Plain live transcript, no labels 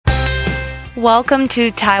Welcome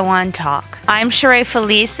to Taiwan Talk. I'm Sheree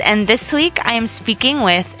Felice, and this week I am speaking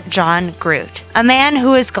with John Groot, a man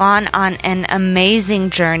who has gone on an amazing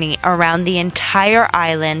journey around the entire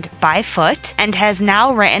island by foot and has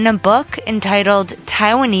now written a book entitled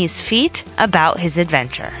Taiwanese Feet about his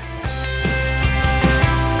adventure.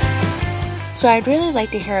 So I'd really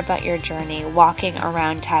like to hear about your journey walking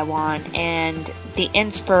around Taiwan and the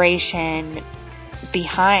inspiration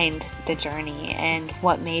behind the journey and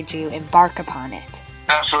what made you embark upon it.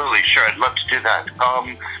 Absolutely, sure. I'd love to do that.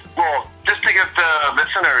 Well, just to give the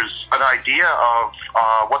listeners an idea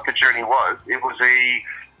of what the journey was, it was a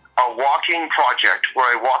walking project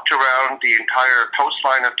where I walked around the entire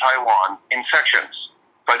coastline of Taiwan in sections.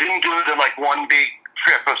 So I didn't do it in like one big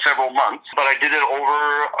trip of several months, but I did it over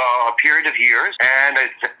a period of years, and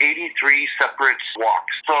it's 83 separate walks.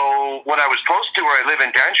 So when I was close to where I live in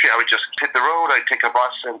Dantry, I would just hit the road, I'd take a bus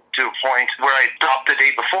to a point where I'd stop the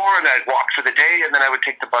day before, and I'd walk for the day, and then I would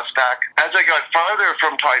take the bus back. As I got farther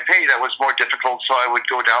from Taipei, that was more difficult, so I would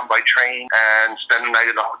go down by train and spend a night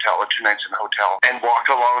in the hotel or 2 nights in the hotel and walk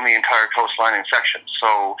along the entire coastline in sections.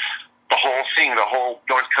 So the whole thing, the whole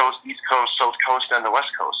North Coast, East Coast, South Coast, and the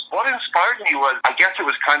West Coast. What inspired me was, I guess it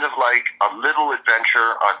was kind of like a little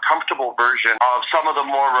adventure, a comfortable version of some of the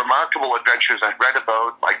more remarkable adventures I'd read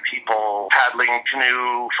about, like people paddling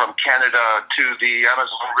canoe from Canada to the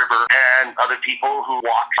Amazon River, and other people who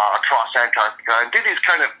walked across Antarctica and did these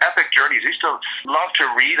kind of epic journeys. I used to love to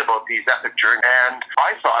read about these epic journeys, and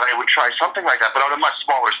I thought I would try something like that, but on a much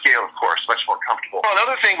smaller scale, of course, much more comfortable. Well,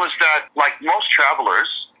 another thing was that, like most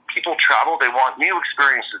travelers, people travel, they want new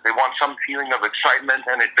experiences. They want some feeling of excitement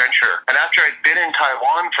and adventure. And after I'd been in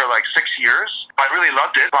Taiwan for like 6 years, I really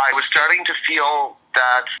loved it. But I was starting to feel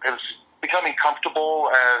that it was becoming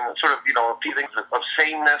comfortable and sort of, feelings of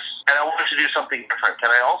sameness. And I wanted to do something different. And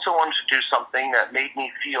I also wanted to do something that made me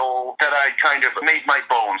feel that I kind of made my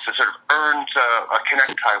bones, to sort of earned a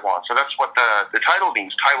connect Taiwan. So that's what the title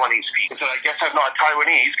means, Taiwanese Feet. So I guess I'm not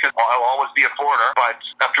Taiwanese because I'll always be a foreigner. But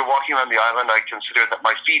after walking around the island, I consider that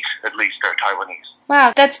my feet, at least, are Taiwanese.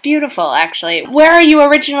 Wow, that's beautiful, actually. Where are you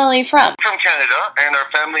originally from? From Canada, and our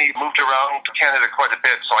family moved around Canada quite a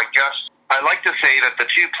bit. So I guess I like to say that the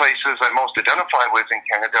two places I most identify with in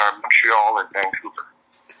Canada are Montreal and Vancouver.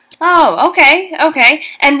 Oh, okay.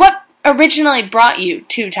 And what originally brought you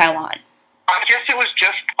to Taiwan? I guess it was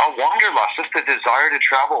just a wanderlust, just a desire to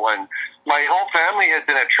travel. And my whole family had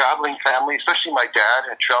been a traveling family, especially my dad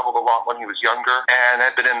had traveled a lot when he was younger and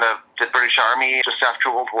had been in the British Army just after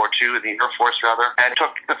World War II, in the Air Force rather, and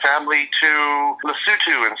took the family to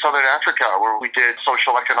Lesotho in southern Africa where we did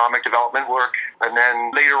social economic development work. And then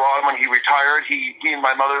later on when he retired, he and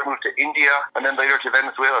my mother moved to India and then later to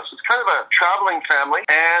Venezuela. So it's kind of a traveling family.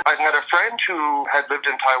 And I had a friend who had lived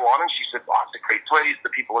in Taiwan, and she said, "Wow, it's a great place.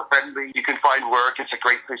 The people are friendly. You can find work. It's a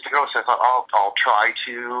great place to go." So I thought, I'll try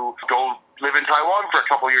to go live in Taiwan for a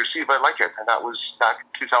couple of years, see if I like it. And that was back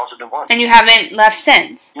in 2001. And you haven't left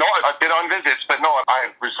since? No, I've been on visits, but no,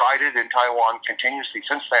 I've resided in Taiwan continuously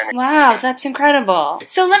since then. Wow, that's incredible.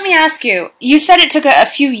 So let me ask you, you said it took a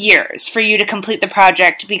few years for you to complete the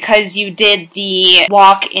project because you did the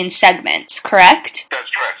walk in segments, correct? That's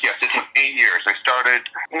correct, yes. It took 8 years. I started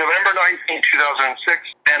November 19, 2006,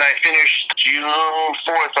 and I finished June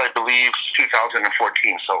 4th, I believe,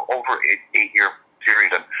 2014, so over an 8-year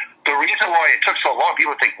period. And the reason why it took so long,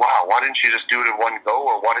 people think, wow, why didn't you just do it in one go,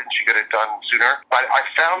 or why didn't you get it done sooner? But I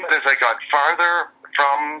found that as I got farther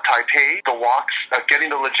from Taipei, the walks,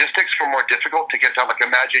 getting the logistics were more difficult to get down. Like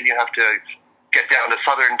imagine you have to get down to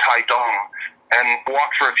southern Taidong and walk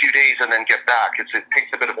for a few days and then get back. It takes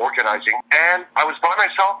a bit of organizing. And I was by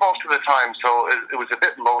myself most of the time, so it was a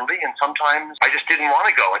bit lonely, and sometimes I just didn't want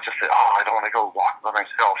to go. I just said, I don't want to go walk by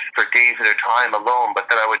myself for days at a time alone, but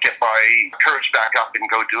then I would get my courage back up and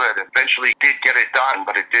go do it. Eventually did get it done,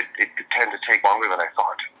 but it did tend to take longer than I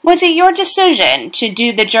thought. Was it your decision to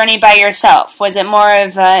do the journey by yourself? Was it more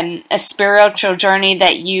of a spiritual journey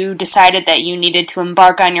that you decided that you needed to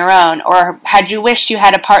embark on your own, or had you wished you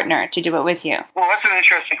had a partner to do it with you? Well, that's an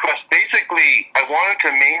interesting question. Basically, I wanted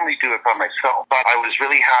to mainly do it by myself, but I was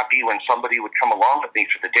really happy when somebody would come along with me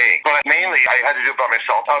for the day. But mainly, I had to do it by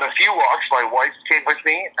myself. On a few walks, my wife came with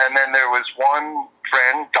me, and then there was one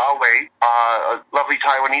friend, Da Wei, a lovely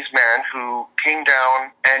Taiwanese man who came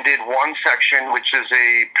down and did one section, which is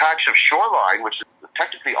a patch of shoreline, which is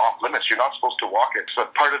technically off limits. You're not supposed to walk it. So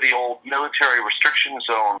part of the old military restriction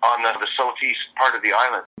zone on the southeast part of the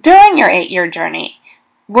island. During your 8-year journey,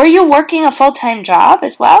 were you working a full-time job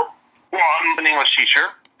as well? Well, I'm an English teacher,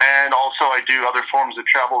 and also I do other forms of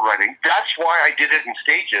travel writing. That's why I did it in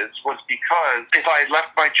stages, was because if I had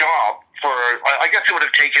left my job I guess it would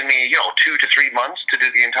have taken me, 2 to 3 months to do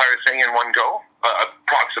the entire thing in one go,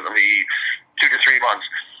 approximately 2 to 3 months.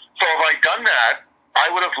 So if I'd done that, I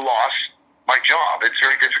would have lost my job. It's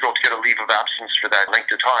very difficult to get a leave of absence for that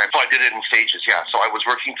length of time. So I did it in stages, yeah. So I was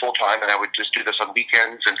working full time, and I would just do this on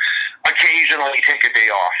weekends and occasionally take a day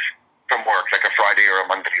off from work, like a Friday or a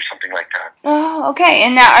Monday or something like that. Oh, okay.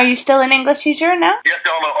 And now, are you still an English teacher now? Yeah,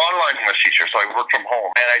 no, I'm an online English teacher, so I work from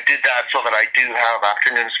home. And I did that so that I do have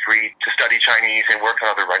afternoons free to study Chinese and work on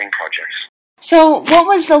other writing projects. So what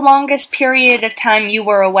was the longest period of time you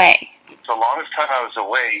were away? The longest time I was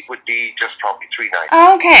away would be just probably 3 nights.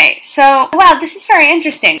 Okay, so, wow, this is very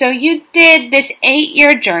interesting. So you did this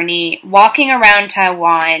 8-year journey walking around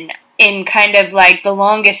Taiwan in kind of like the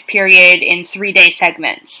longest period in 3-day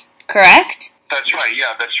segments, correct? That's right,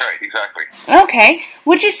 yeah, that's right, exactly. Okay.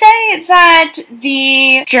 Would you say that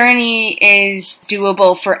the journey is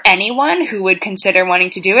doable for anyone who would consider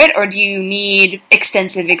wanting to do it, or do you need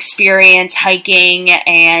extensive experience hiking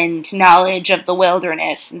and knowledge of the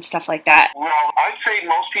wilderness and stuff like that? Well, I'd say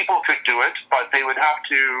most people could do it, but they would have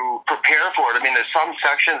to prepare for it. I mean, there's some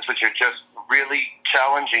sections which are just really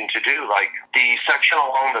challenging to do, like the section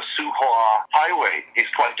along the Suhua Highway is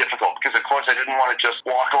quite difficult because, of course, I didn't want to just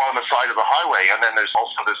walk along the side of the highway, and then there's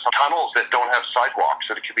some tunnels that don't have sidewalks,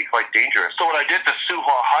 so it can be quite dangerous. So when I did the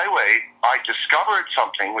Suhua Highway, I discovered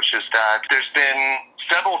something, which is that there's been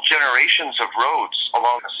several generations of roads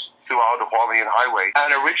along this throughout the Hualien Highway,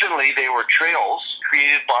 and originally they were trails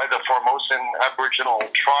created by the Formosan Aboriginal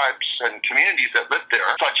tribes and communities that lived there,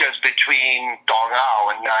 such as between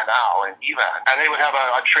Dongao and Nanao and Ivan. And they would have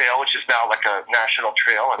a trail, which is now like a national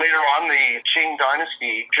trail. And later on, the Qing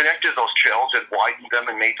dynasty connected those trails and widened them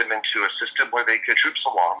and made them into a system where they could troops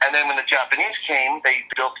along. And then when the Japanese came, they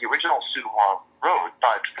built the original Suhua Road.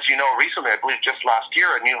 But as you know, recently, I believe just last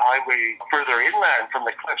year, a new highway further inland from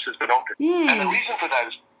the cliffs has been opened. And the reason for that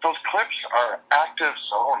is those cliffs are active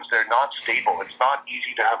zones. They're not stable. It's not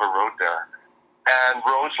easy to have a road there. And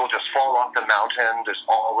roads will just fall off the mountain. There's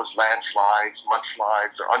always landslides,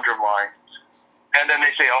 mudslides, or undermines. And then they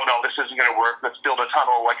say, oh, no, this isn't going to work. Let's build a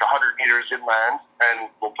tunnel like 100 meters inland, and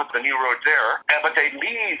we'll put the new road there. But they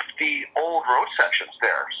leave the old road sections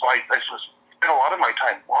there. So I spent a lot of my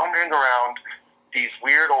time wandering around these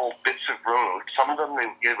weird old bits of road. Some of them,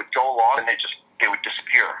 they would go along, and they would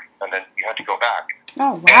disappear, and then you had to go back.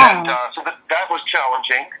 Oh, wow. And so that was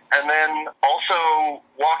challenging. And then also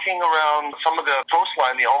walking around some of the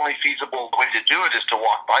coastline, the only feasible way to do it is to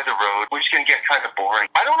walk by the road, which can get kind of boring.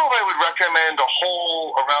 I don't know if I would recommend a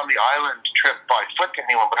whole around the island trip by foot to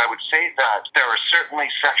anyone, but I would say that there are certainly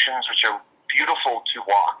sections which are beautiful to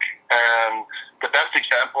walk. And the best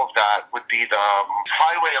example of that would be the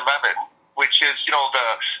Highway 11, which is,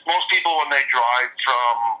 most people when they drive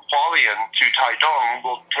from Hualien to Taitung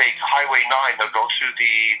will take Highway 9. They'll go through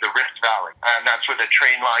the Rift Valley, and that's where the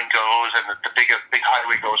train line goes, and the big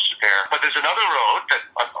highway goes through there. But there's another road that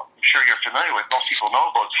I'm sure you're familiar with, most people know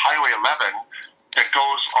about. It's Highway 11 that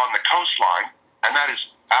goes on the coastline, and that is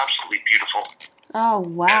absolutely beautiful. Oh,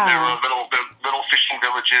 wow. And there are little fishing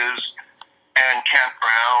villages and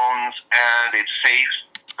campgrounds, and it's safe.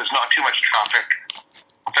 There's not too much traffic.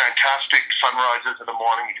 Fantastic sunrises in the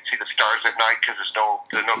morning. You can see the stars at night because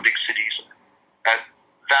there are no big cities. And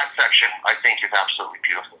that section, I think, is absolutely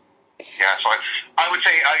beautiful. Yeah, so I would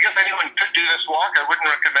say, I guess anyone could do this walk. I wouldn't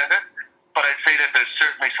recommend it, but I'd say that there's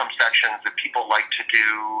certainly some sections that people like to do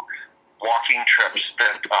walking trips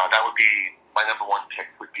that would be my number one pick,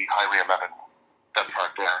 would be Highway 11, that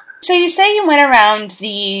part there. So you say you went around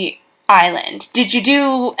the island. Did you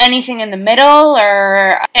do anything in the middle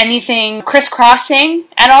or anything crisscrossing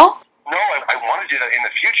at all? No, I want to do that in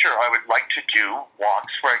the future. I would like to do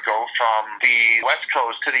walks where I go from the west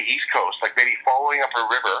coast to the east coast, like maybe following up a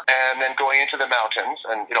river and then going into the mountains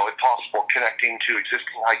and, if possible, connecting to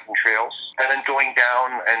existing hiking trails and then going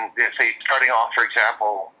down and, say, starting off, for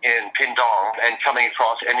example, in Pindong and coming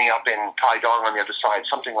across, ending up in Taidong on the other side,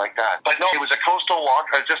 something like that. But no, it was a coastal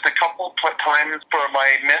walk. Just a couple times for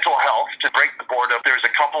my mental health to break the boredom. There's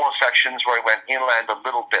a couple of sections where I went inland a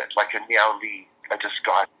little bit, like in Miaoli. I just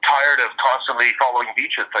got tired of constantly following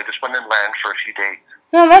beaches. I just went inland for a few days.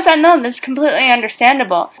 No, that's completely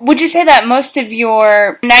understandable. Would you say that most of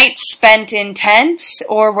your nights spent in tents,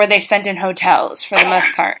 or were they spent in hotels for the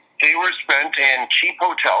most part? They were spent in cheap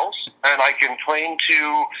hotels, and I can claim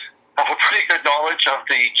to have a pretty good knowledge of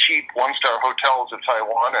the cheap one-star hotels of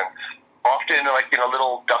Taiwan, and often, like in a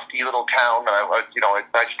little dusty little town, I'd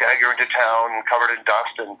stagger into town covered in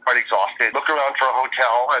dust and quite exhausted, look around for a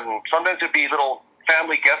hotel, and sometimes it'd be little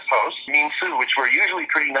family guest hosts, minsu, which were usually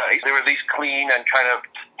pretty nice. They were at least clean and kind of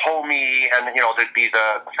homey, and, there'd be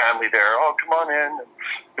the family there. Oh, come on in.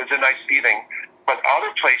 It was a nice feeling. But other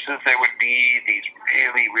places, there would be these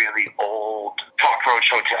really, really old cockroach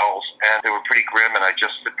hotels, and they were pretty grim, and I'd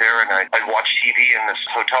just sit there and I'd watch TV in this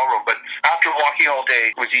hotel room. But after walking all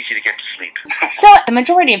day, it was easy to get to sleep. So the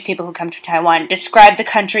majority of people who come to Taiwan describe the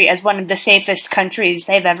country as one of the safest countries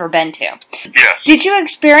they've ever been to. Yes. Did you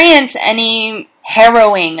experience any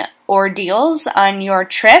harrowing ordeals on your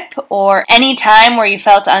trip, or any time where you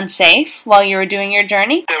felt unsafe while you were doing your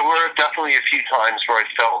journey? There were definitely a few times where I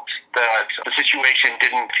felt that the situation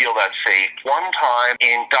didn't feel that safe. One time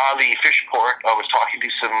in Dali Fishport, I was talking to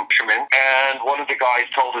some fishermen, and one of the guys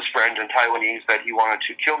told his friend in Taiwanese that he wanted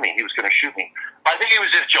to kill me. He was going to shoot me. I think he was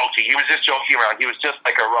just joking. He was just joking around. He was just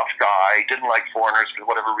like a rough guy, didn't like foreigners for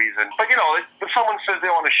whatever reason. But, if someone says they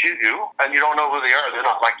want to shoot you, and you don't know who they are, they're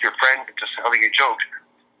not like your friend, just having a joke,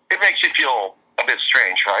 it makes you feel a bit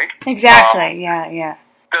strange, right? Exactly, yeah.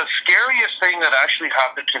 The scariest thing that actually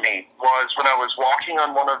happened to me was when I was walking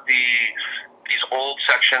on one of these old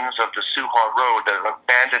sections of the Suha Road, the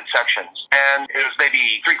abandoned sections, and it was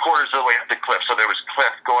maybe 3/4 of the way up the cliff, so there was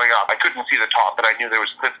cliff going up. I couldn't see the top, but I knew there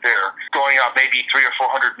was cliff there, going up maybe 300 or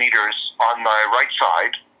 400 meters on my right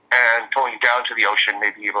side, and going down to the ocean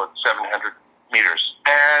maybe about 700 meters.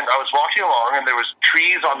 And I was walking along, and there was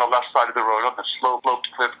trees on the left side of the road on the sloped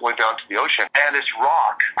cliff going down to the ocean. And this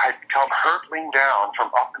rock had come hurtling down from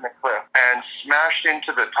up in the cliff and smashed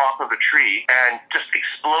into the top of a tree and just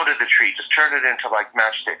exploded the tree, just turned it into like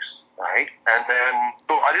matchsticks. Right? And then,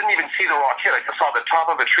 so I didn't even see the rock hit. I just saw the top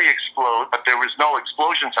of a tree explode, but there was no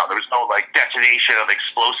explosion sound. There was no like detonation of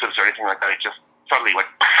explosives or anything like that. It just suddenly went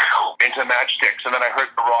into matchsticks, and then I heard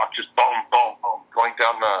the rock just boom, boom, boom, going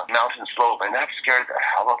down the mountain slope, and that scared the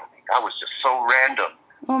hell out of me. That was just so random.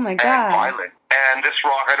 Oh my God. And violent. And this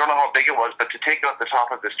rock, I don't know how big it was, but to take out the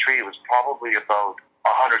top of this tree was probably about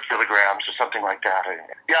 100 kilograms or something like that.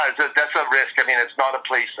 Yeah, that's a risk. I mean, it's not a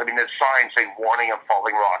place, there's signs saying warning of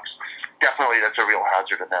falling rocks. Definitely that's a real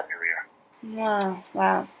hazard in that area.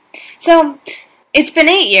 Wow. So, it's been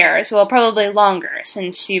 8 years, well, probably longer,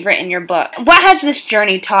 since you've written your book. What has this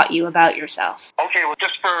journey taught you about yourself? Okay, well,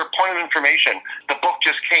 just for point of information, the book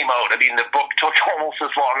just came out. The book took almost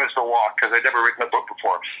as long as the walk, because I'd never written a book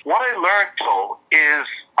before. What I learned, though, is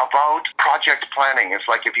about project planning. It's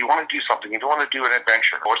like if you want to do something, if you want to do an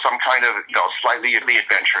adventure, or some kind of, slightly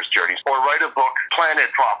adventurous journey, or write a book, plan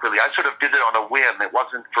it properly. I sort of did it on a whim. It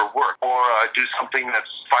wasn't for work, or do something that's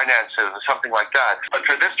finances, or something like that. But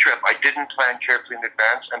for this trip, I didn't plan carefully in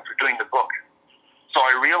advance, and for doing the book. So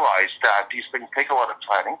I realized that these things take a lot of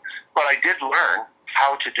planning, but I did learn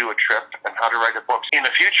how to do a trip and how to write a book. In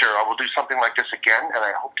the future, I will do something like this again, and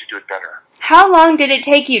I hope to do it better. How long did it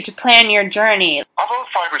take you to plan your journey? About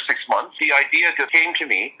 5 or 6 months. The idea just came to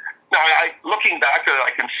me. Now, looking back at it,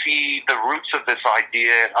 I can see the roots of this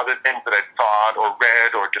idea and other things that I've thought or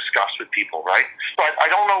read or discussed with people, right? But I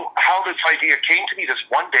don't know how this idea came to me. Just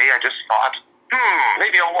one day, I just thought,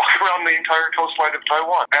 maybe I'll walk around the entire coastline of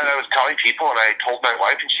Taiwan. And I was telling people, and I told my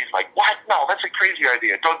wife, and she's like, what? No, that's a crazy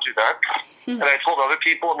idea. Don't do that. And I told other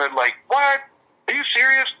people, and they're like, what? Are you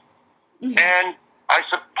serious? And I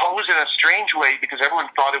suppose in a strange way, because everyone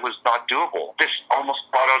thought it was not doable, this almost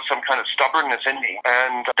brought out some kind of stubbornness in me.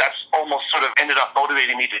 And that's almost sort of ended up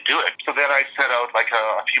motivating me to do it. So then I set out like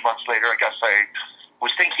a few months later. I guess I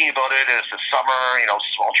was thinking about it as the summer,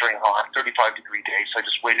 sweltering hot, 35-degree days. So I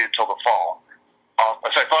just waited until the fall.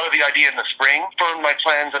 So I thought of the idea in the spring, formed my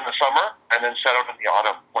plans in the summer, and then set out in the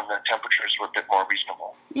autumn when the temperatures were a bit more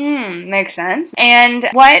reasonable. Makes sense. And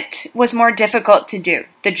what was more difficult to do,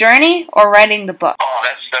 the journey or writing the book? Oh,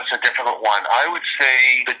 that's a difficult one. I would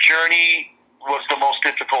say the journey was the most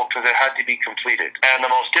difficult because it had to be completed. And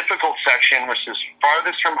the most difficult section, which is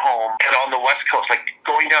farthest from home and on the west coast, like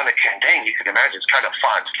going down to Kendang, you can imagine, it's kind of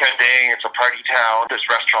fun. Kendang, it's a party town. There's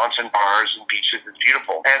restaurants and bars and beaches. It's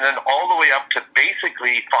beautiful. And then all the way up to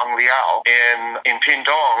basically Fangliao in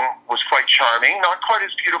Pindong was quite charming. Not quite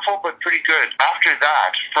as beautiful, but pretty good. After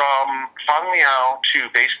that, from Fangliao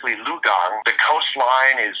to basically Ludang, the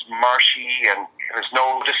coastline is marshy and there's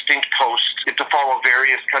no distinct coast. You have to follow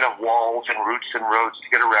various kind of walls and routes and roads to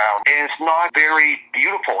get around. And it's not very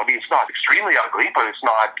beautiful. It's not extremely ugly, but it's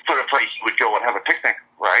not sort of place you would go and have a picnic,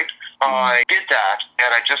 right? I did that,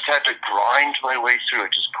 and I just had to grind my way through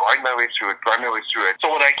it, grind my way through it. So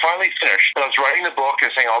when I finally finished, I was writing the book and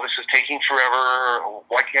saying, oh, this is taking forever.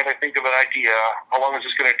 Why can't I think of an idea? How long is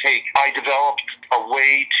this going to take? I developed a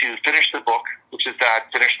way to finish the book, which is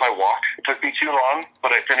finish my walk. It took me too long,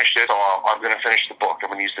 but I finished it, so I'm going to finish the book. I'm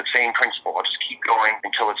going to use the same principle. I'll just keep going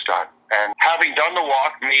until it's done. And having done the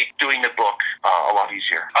walk made doing the book a lot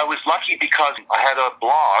easier. I was lucky because I had a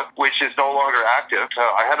blog, which is no longer active.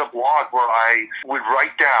 I had a blog where I would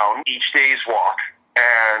write down each day's walk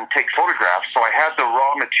and take photographs. So I had the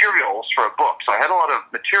raw materials for a book. So I had a lot of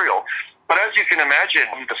material. But as you can imagine,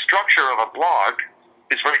 the structure of a blog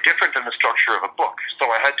is very different than the structure of a book.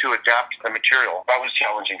 So I had to adapt the material. That was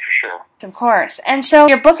challenging for sure. Of course. And so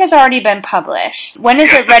your book has already been published. When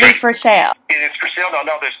is it ready for sale? It is for sale now.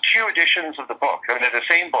 There's 2 editions of the book. I mean, they're the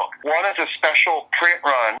same book. One is a special print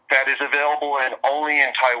run that is available only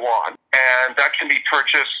in Taiwan. And that can be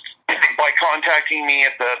purchased by contacting me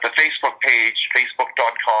at the Facebook page,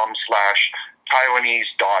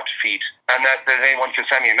 facebook.com/Taiwanese.Feet. And that anyone can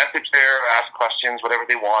send me a message there, ask questions, whatever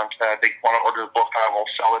they want. They want to order the book, I will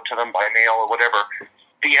sell it to them by mail or whatever.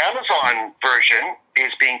 The Amazon version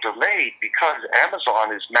is being delayed because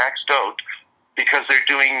Amazon is maxed out because they're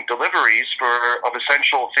doing deliveries of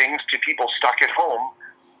essential things to people stuck at home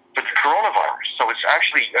with the coronavirus. So it's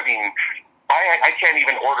actually, I can't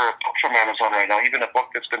even order a book from Amazon right now, even a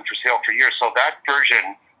book that's been for sale for years. So that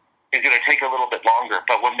version is going to take a little bit longer.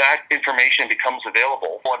 But when that information becomes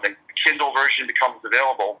available, when the Kindle version becomes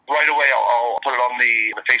available, right away I'll put it on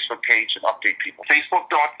the Facebook page and update people.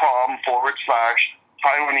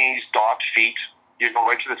 Facebook.com/Taiwanese.Feet. You go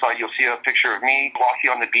right to the side, you'll see a picture of me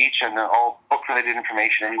walking on the beach and all book-related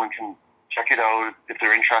information. Anyone can check it out if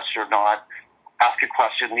they're interested or not. Ask a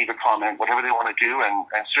question, leave a comment, whatever they want to do. And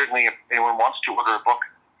certainly if anyone wants to order a book,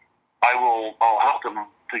 I'll help them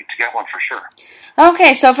to get one for sure.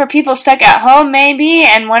 Okay, so for people stuck at home maybe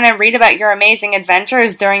and want to read about your amazing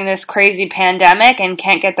adventures during this crazy pandemic and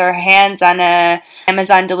can't get their hands on a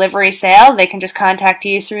Amazon delivery sale, they can just contact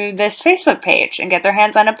you through this Facebook page and get their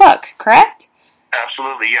hands on a book, correct?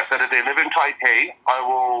 Absolutely, yes. And if they live in Taipei, I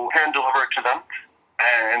will hand deliver it to them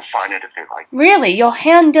and sign it if they like. Really? You'll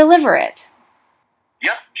hand deliver it?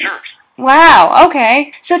 Yep, sure. Wow,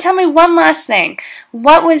 okay. So tell me one last thing.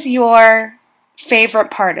 What was your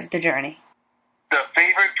favorite part of the journey? The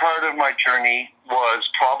favorite part of my journey was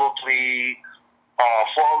probably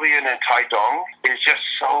Hualien and Taidong. It's just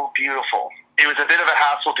so beautiful. It was a bit of a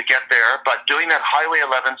hassle to get there, but doing that Highway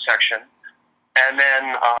 11 section and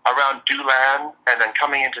then around Dulan and then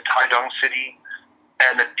coming into Taidong City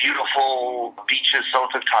and the beautiful beaches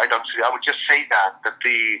south of Taidong City, I would just say that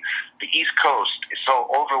the East Coast is so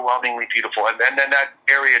overwhelmingly beautiful. And then that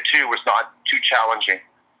area, too, was not too challenging.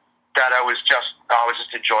 That I was just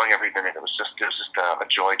enjoying every minute. It was just a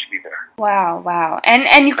joy to be there. Wow.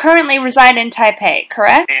 And you currently reside in Taipei,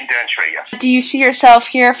 correct? In Danshui, yes. Do you see yourself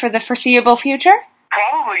here for the foreseeable future?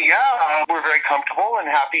 Probably, yeah. We're very comfortable and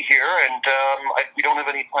happy here, and we don't have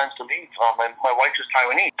any plans to leave. My wife is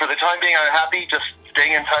Taiwanese. For the time being, I'm happy just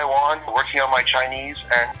staying in Taiwan, working on my Chinese,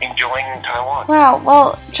 and enjoying Taiwan. Wow.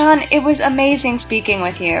 Well, John, it was amazing speaking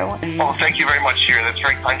with you. Well, thank you very much, Sheila. That's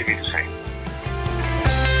very kind of you to say.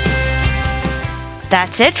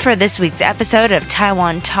 That's it for this week's episode of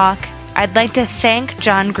Taiwan Talk. I'd like to thank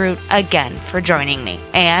John Groot again for joining me.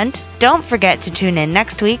 And don't forget to tune in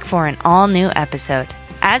next week for an all-new episode.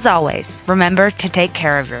 As always, remember to take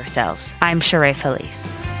care of yourselves. I'm Sheree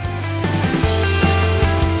Felice.